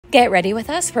Get ready with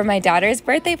us for my daughter's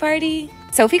birthday party.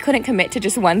 Sophie couldn't commit to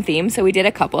just one theme, so we did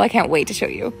a couple. I can't wait to show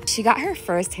you. She got her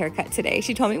first haircut today.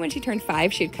 She told me when she turned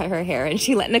 5, she'd cut her hair, and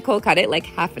she let Nicole cut it like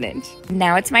half an inch.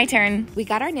 Now it's my turn. We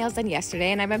got our nails done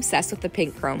yesterday, and I'm obsessed with the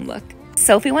pink chrome look.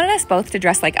 Sophie wanted us both to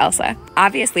dress like Elsa.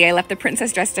 Obviously, I left the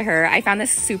princess dress to her. I found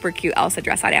this super cute Elsa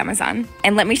dress on Amazon.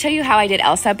 And let me show you how I did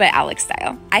Elsa, but Alex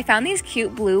style. I found these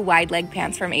cute blue wide leg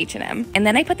pants from H&M. And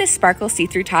then I put this sparkle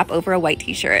see-through top over a white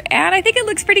t-shirt. And I think it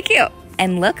looks pretty cute.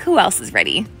 And look who else is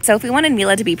ready. Sophie wanted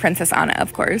Mila to be Princess Anna,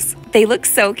 of course. They look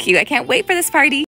so cute. I can't wait for this party.